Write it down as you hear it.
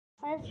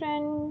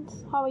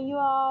friends, how are you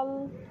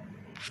all?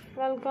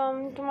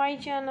 Welcome to my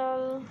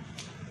channel,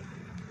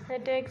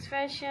 Latex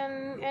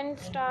Fashion and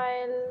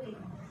Style.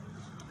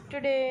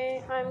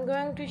 Today I'm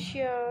going to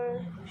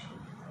share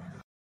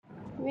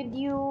with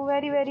you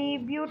very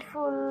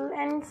beautiful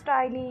and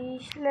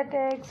stylish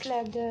latex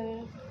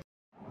leather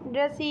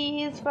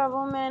dresses for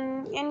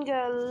women and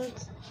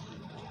girls.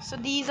 So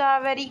these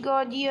are very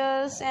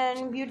gorgeous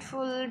and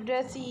beautiful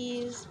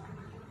dresses.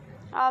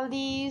 All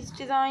these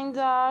designs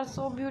are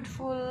so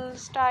beautiful,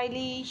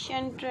 stylish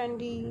and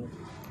trendy.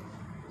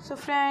 So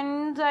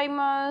friends, I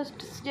must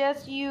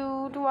suggest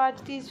you to watch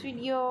this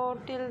video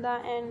till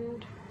the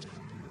end.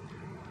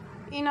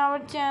 In our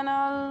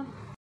channel,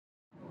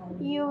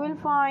 you will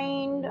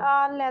find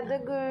all leather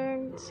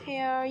goods.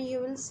 Here you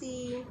will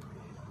see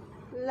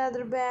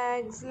leather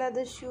bags,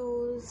 leather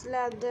shoes,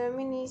 leather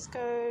mini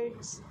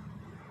skirts,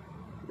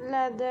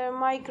 leather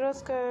micro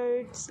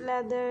skirts,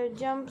 leather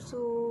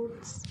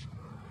jumpsuits,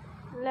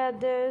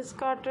 leather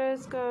scatter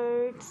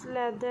skirts,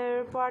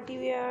 leather party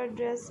wear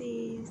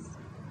dresses,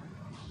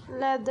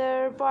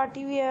 leather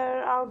party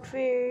wear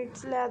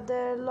outfits,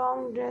 leather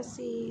long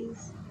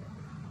dresses,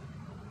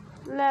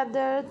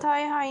 leather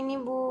thigh high knee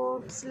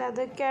boots,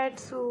 leather cat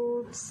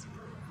suits,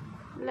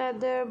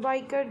 leather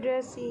biker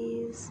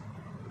dresses,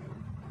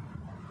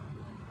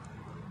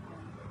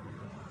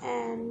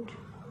 and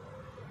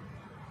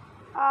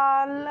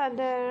all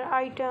other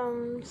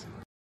items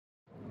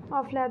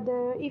of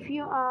leather. If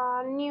you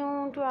are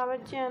new to our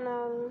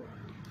channel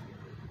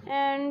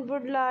and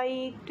would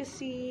like to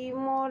see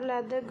more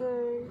leather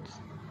goods,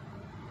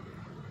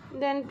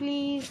 then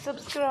please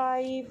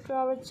subscribe to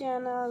our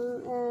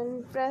channel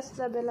and press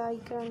the bell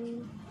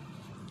icon.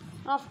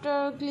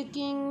 After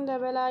clicking the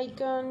bell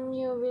icon,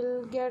 you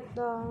will get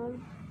the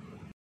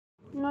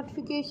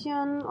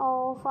notification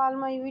of all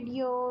my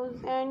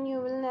videos and you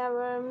will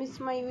never miss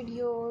my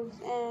videos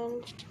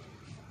and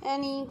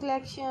any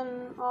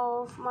collection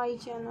of my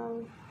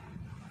channel.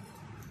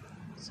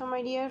 So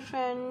my dear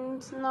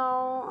friends,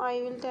 now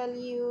I will tell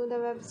you the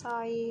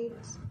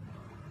websites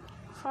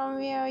from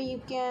where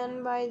you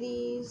can buy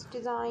these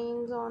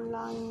designs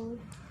online.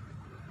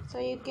 So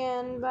you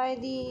can buy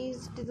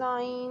these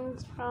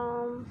designs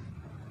from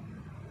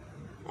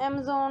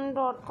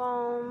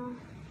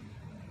Amazon.com,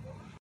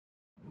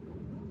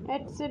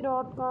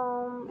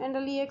 Etsy.com and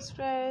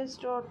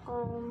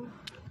AliExpress.com.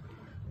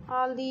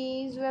 All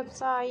these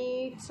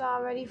websites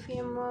are very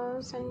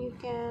famous and you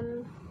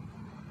can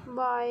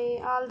buy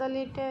all the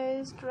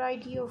latest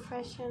variety of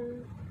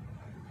fashion.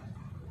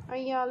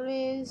 I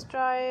always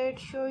try to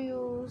show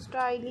you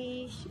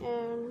stylish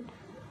and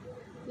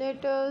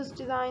latest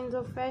designs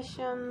of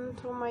fashion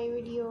through my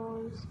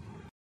videos.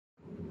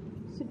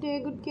 So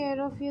take good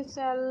care of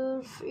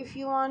yourself. If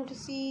you want to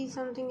see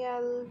something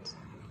else,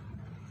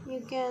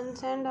 you can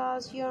send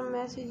us your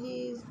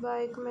messages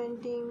by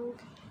commenting.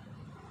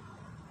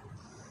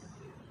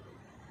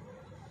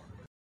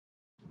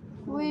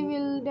 We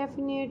will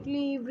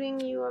definitely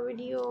bring you a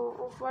video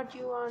of what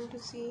you want to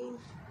see.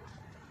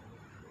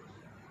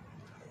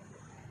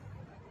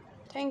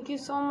 Thank you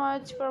so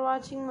much for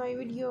watching my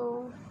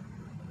video.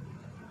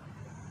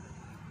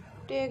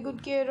 Take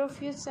good care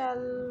of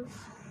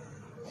yourself.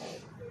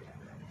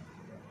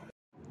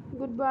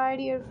 Goodbye,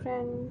 dear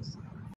friends.